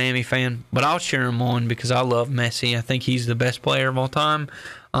Inter Miami fan, but I'll cheer him on because I love Messi. I think he's the best player of all time.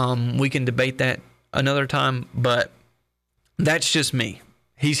 We can debate that another time, but that's just me.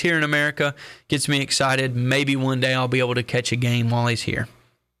 He's here in America, gets me excited. Maybe one day I'll be able to catch a game while he's here.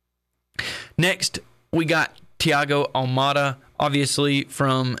 Next, we got Thiago Almada, obviously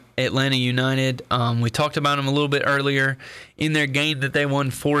from Atlanta United. We talked about him a little bit earlier. In their game that they won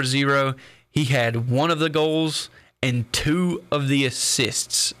 4-0, he had one of the goals and 2 of the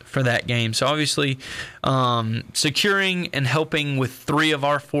assists for that game. So obviously, securing and helping with 3 of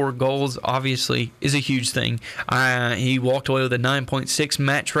our 4 goals obviously is a huge thing. He walked away with a 9.6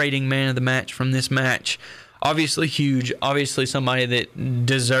 match rating, man of the match from this match. Obviously huge. Obviously somebody that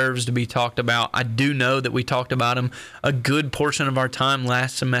deserves to be talked about. I do know that we talked about him a good portion of our time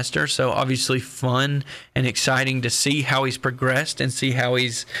last semester, so obviously fun and exciting to see how he's progressed and see how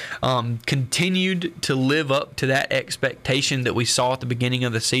he's continued to live up to that expectation that we saw at the beginning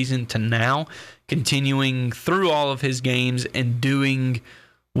of the season to now, continuing through all of his games and doing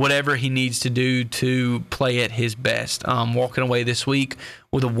whatever he needs to do to play at his best. Walking away this week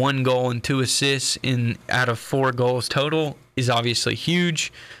with a 1 goal and 2 assists out of 4 goals total is obviously huge,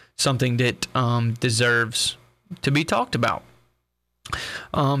 something that deserves to be talked about.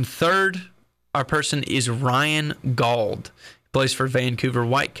 Third, our person is Ryan Gauld. He plays for Vancouver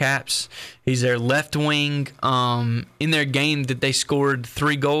Whitecaps. He's their left wing. In their game that they scored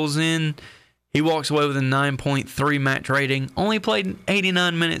 3 goals in, he walks away with a 9.3 match rating. Only played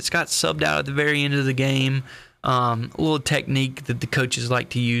 89 minutes, got subbed out at the very end of the game. A little technique that the coaches like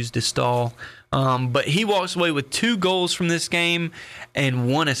to use to stall. But he walks away with 2 goals from this game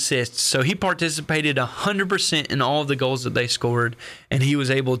and 1 assist. So he participated 100% in all of the goals that they scored, and he was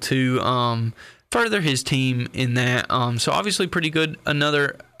able to further his team in that. So obviously pretty good.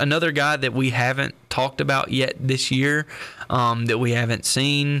 Another guy that we haven't talked about yet this year, that we haven't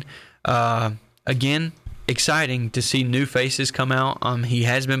seen. Again, exciting to see new faces come out. He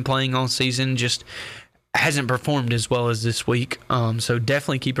has been playing all season, just hasn't performed as well as this week. So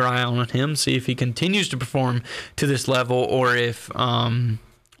definitely keep your eye on him, see if he continues to perform to this level, or if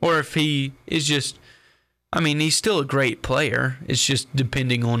he is just, he's still a great player. It's just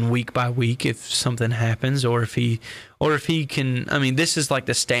depending on week by week if something happens, or if he can. This is like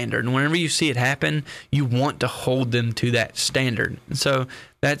the standard, and whenever you see it happen, you want to hold them to that standard. And so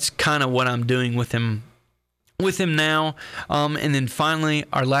that's kind of what I'm doing with him now. And then finally,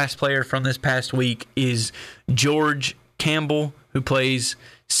 our last player from this past week is George Campbell, who plays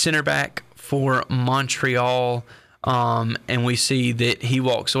center back for Montreal. And we see that he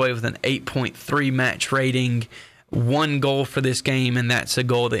walks away with an 8.3 match rating, 1 goal for this game, and that's a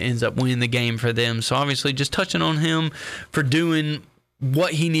goal that ends up winning the game for them. So obviously just touching on him for doing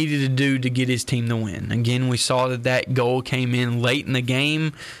what he needed to do to get his team to win. Again, we saw that goal came in late in the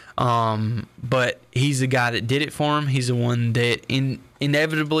game, but he's the guy that did it for him. He's the one that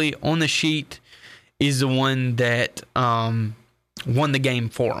inevitably on the sheet is the one that won the game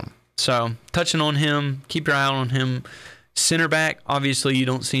for him. So touching on him, keep your eye on him. Center back, obviously you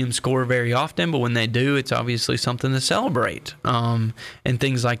don't see him score very often, but when they do, it's obviously something to celebrate, and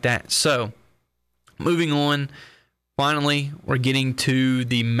things like that. So moving on, finally, we're getting to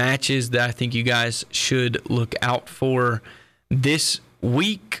the matches that I think you guys should look out for this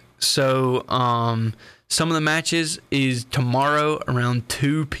week. So some of the matches is tomorrow around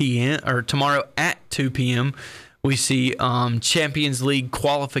 2 p.m. or tomorrow at 2 p.m. We see Champions League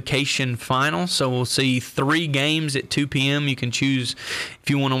qualification final. So we'll see 3 games at 2 p.m. You can choose if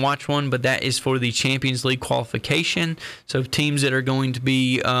you want to watch one, but that is for the Champions League qualification. So teams that are going to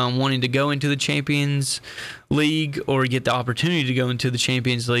be wanting to go into the Champions League or get the opportunity to go into the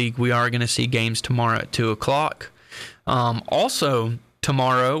Champions League, we are going to see games tomorrow at 2 o'clock. Also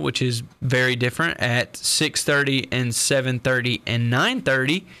tomorrow, which is very different, at 6:30 and 7:30 and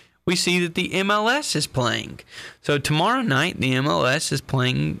 9:30, we see that the MLS is playing. So tomorrow night, the MLS is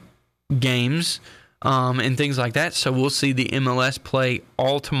playing games and things like that. So we'll see the MLS play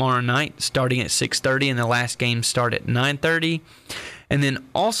all tomorrow night, starting at 6:30, and the last game start at 9:30. And then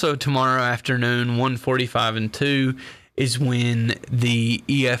also tomorrow afternoon, 1:45 and 2, is when the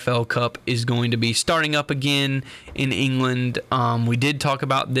EFL Cup is going to be starting up again in England. We did talk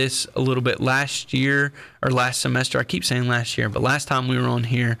about this a little bit last year, or last semester. I keep saying last year, but last time we were on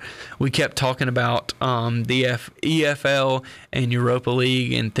here, we kept talking about the EFL and Europa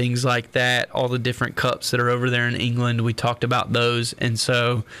League and things like that, all the different cups that are over there in England. We talked about those, and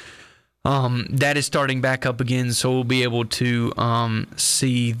so that is starting back up again, so we'll be able to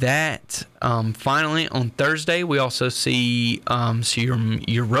see that. Finally, on Thursday, we also see your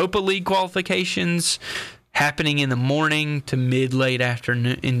Europa League qualifications happening in the morning to late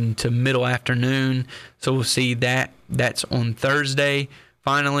afternoon into middle afternoon. So we'll see that. That's on Thursday.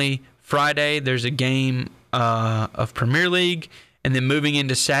 Finally, Friday, there's a game of Premier League, and then moving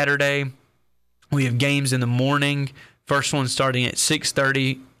into Saturday, we have games in the morning. First one starting at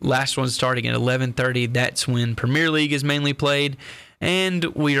 6:30, last one starting at 11:30. That's when Premier League is mainly played. And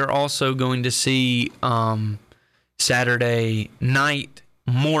we are also going to see Saturday night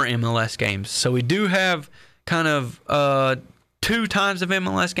more MLS games. So we do have kind of 2 times of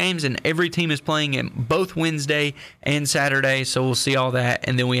MLS games, and every team is playing it both Wednesday and Saturday, so we'll see all that.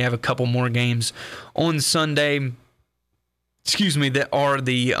 And then we have a couple more games on Sunday, that are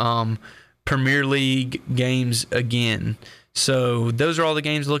the Premier League games again. So those are all the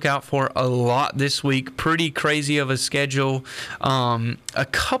games to look out for. A lot this week. Pretty crazy of a schedule. A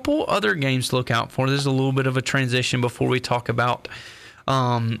couple other games to look out for. There's a little bit of a transition before we talk about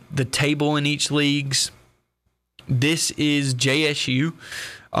the table in each leagues. This is JSU.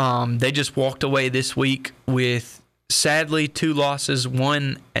 They just walked away this week with, sadly, 2 losses.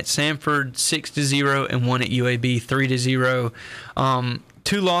 One at Sanford, 6-0, and one at UAB, 3-0.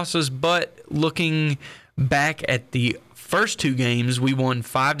 2 losses, but looking back at the first 2 games, we won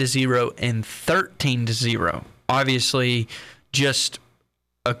 5-0 and 13-0. Obviously, just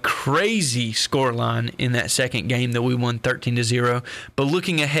a crazy scoreline in that second game that we won 13-0. But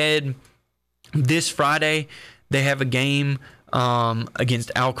looking ahead, this Friday, they have a game against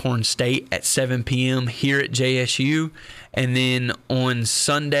Alcorn State at 7 p.m. here at JSU. And then on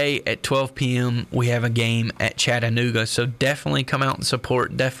Sunday at 12 p.m., we have a game at Chattanooga. So definitely come out and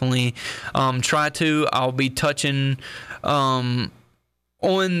support. Definitely try to. I'll be touching on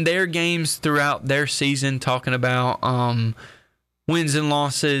their games throughout their season, talking about wins and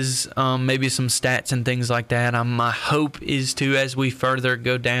losses, maybe some stats and things like that. My hope is to, as we further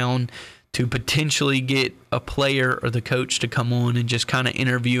go down, to potentially get a player or the coach to come on and just kind of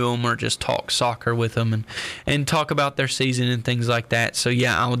interview them or just talk soccer with them and talk about their season and things like that. So,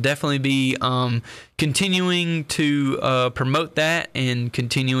 yeah, I'll definitely be continuing to promote that and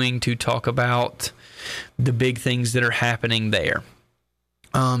continuing to talk about the big things that are happening there.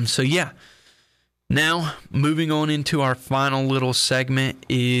 So, yeah. Now, moving on into our final little segment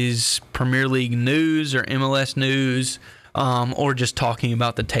is Premier League news or MLS news. Or just talking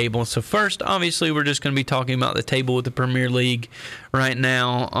about the table. So first, obviously, we're just going to be talking about the table with the Premier League right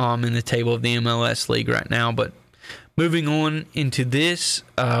now, and the table of the MLS League right now. But moving on into this,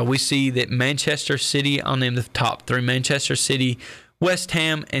 we see that Manchester City, I'll name the top 3, Manchester City, West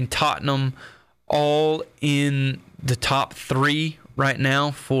Ham, and Tottenham, all in the top 3 right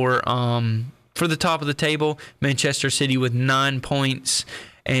now for the top of the table. Manchester City with 9 points.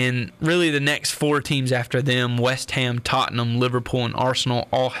 And really the next 4 teams after them, West Ham, Tottenham, Liverpool, and Arsenal,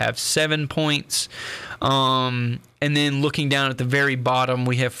 all have 7 points. And then looking down at the very bottom,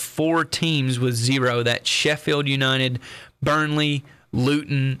 we have 4 teams with 0. That's Sheffield United, Burnley,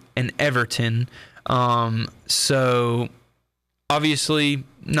 Luton, and Everton. So obviously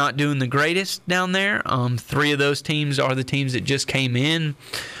not doing the greatest down there. 3 of those teams are the teams that just came in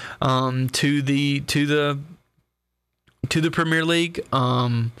to the Premier League,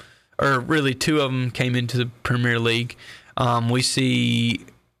 or really 2 of them came into the Premier League. We see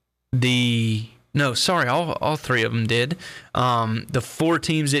all 3 of them did. The 4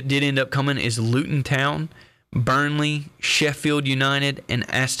 teams that did end up coming is Luton Town, Burnley, Sheffield United, and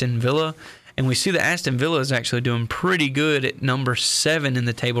Aston Villa. And we see that Aston Villa is actually doing pretty good at number 7 in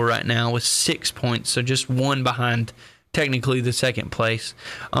the table right now with 6 points, so just 1 behind technically the second place.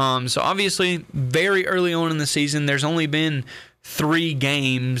 So obviously very early on in the season, there's only been 3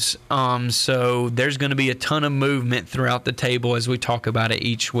 games, so there's going to be a ton of movement throughout the table as we talk about it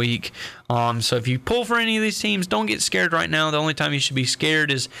each week. So if you pull for any of these teams, don't get scared right now. The only time you should be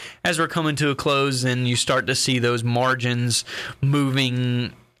scared is as we're coming to a close and you start to see those margins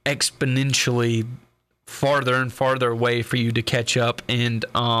moving exponentially farther and farther away for you to catch up and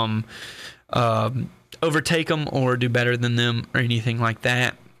overtake them or do better than them or anything like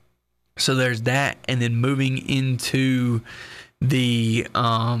that. So there's that. And then moving into the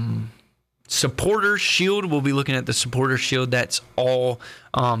Supporters Shield, we'll be looking at the Supporters Shield. That's all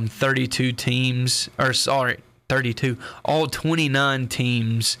 32 teams, all 29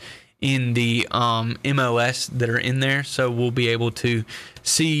 teams in the MLS that are in there. So we'll be able to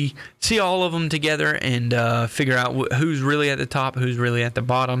see all of them together and figure out who's really at the top, who's really at the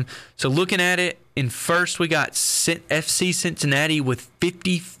bottom. So looking at it, in first we got FC Cincinnati with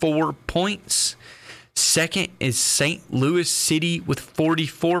 54 points. Second is St. Louis City with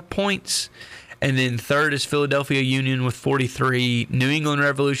 44 points. And then third is Philadelphia Union with 43. New England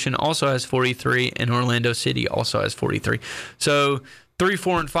Revolution also has 43. And Orlando City also has 43. So 3,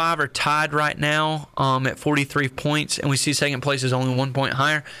 4, and 5 are tied right now at 43 points. And we see second place is only 1 point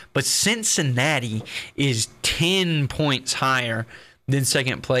higher. But Cincinnati is 10 points higher than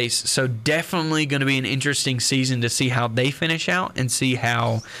second place. So definitely going to be an interesting season to see how they finish out and see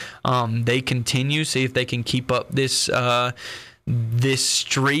how they continue. See if they can keep up this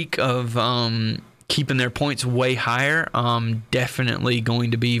streak of keeping their points way higher. Definitely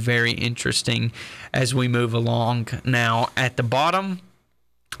going to be very interesting as we move along. Now, at the bottom,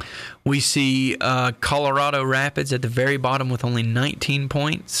 we see Colorado Rapids at the very bottom with only 19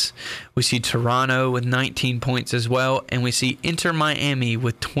 points. We see Toronto with 19 points as well. And we see Inter Miami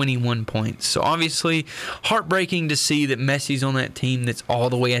with 21 points. So obviously, heartbreaking to see that Messi's on that team that's all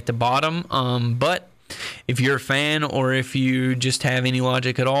the way at the bottom. But if you're a fan, or if you just have any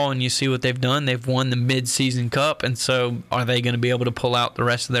logic at all and you see what they've done, they've won the mid-season cup. And so are they going to be able to pull out the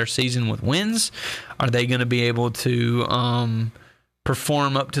rest of their season with wins? Are they going to be able to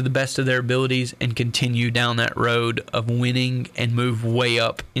perform up to the best of their abilities and continue down that road of winning and move way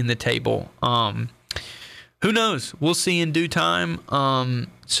up in the table? Who knows? We'll see in due time.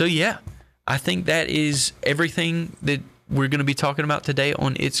 So yeah, I think that is everything that we're going to be talking about today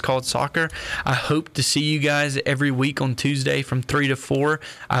on It's Called Soccer. I hope to see you guys every week on Tuesday from 3 to 4.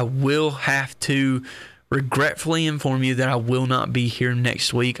 I will have to regretfully inform you that I will not be here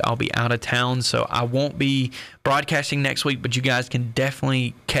next week. I'll be out of town, so I won't be broadcasting next week, but you guys can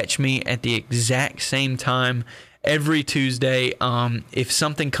definitely catch me at the exact same time every Tuesday. If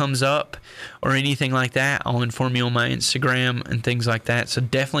something comes up or anything like that, I'll inform you on my Instagram and things like that. So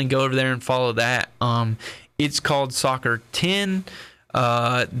definitely go over there and follow that. It's called Soccer 10.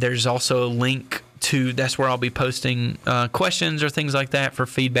 There's also a link to, that's where I'll be posting questions or things like that for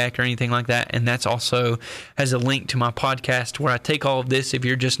feedback or anything like that. And that's also has a link to my podcast where I take all of this. If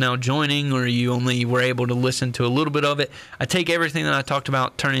you're just now joining or you only were able to listen to a little bit of it, I take everything that I talked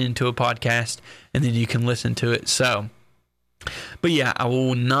about, turn it into a podcast, and then you can listen to it. So, but yeah, I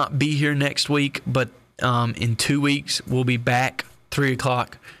will not be here next week, but in 2 weeks, we'll be back 3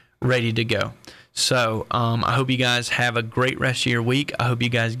 o'clock ready to go. So I hope you guys have a great rest of your week. I hope you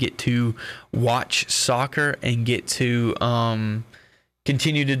guys get to watch soccer and get to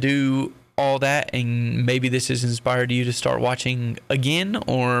continue to do all that. And maybe this has inspired you to start watching again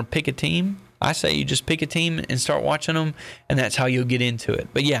or pick a team. I say you just pick a team and start watching them, and that's how you'll get into it.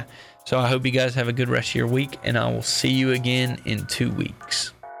 But yeah, so I hope you guys have a good rest of your week, and I will see you again in 2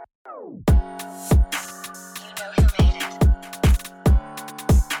 weeks.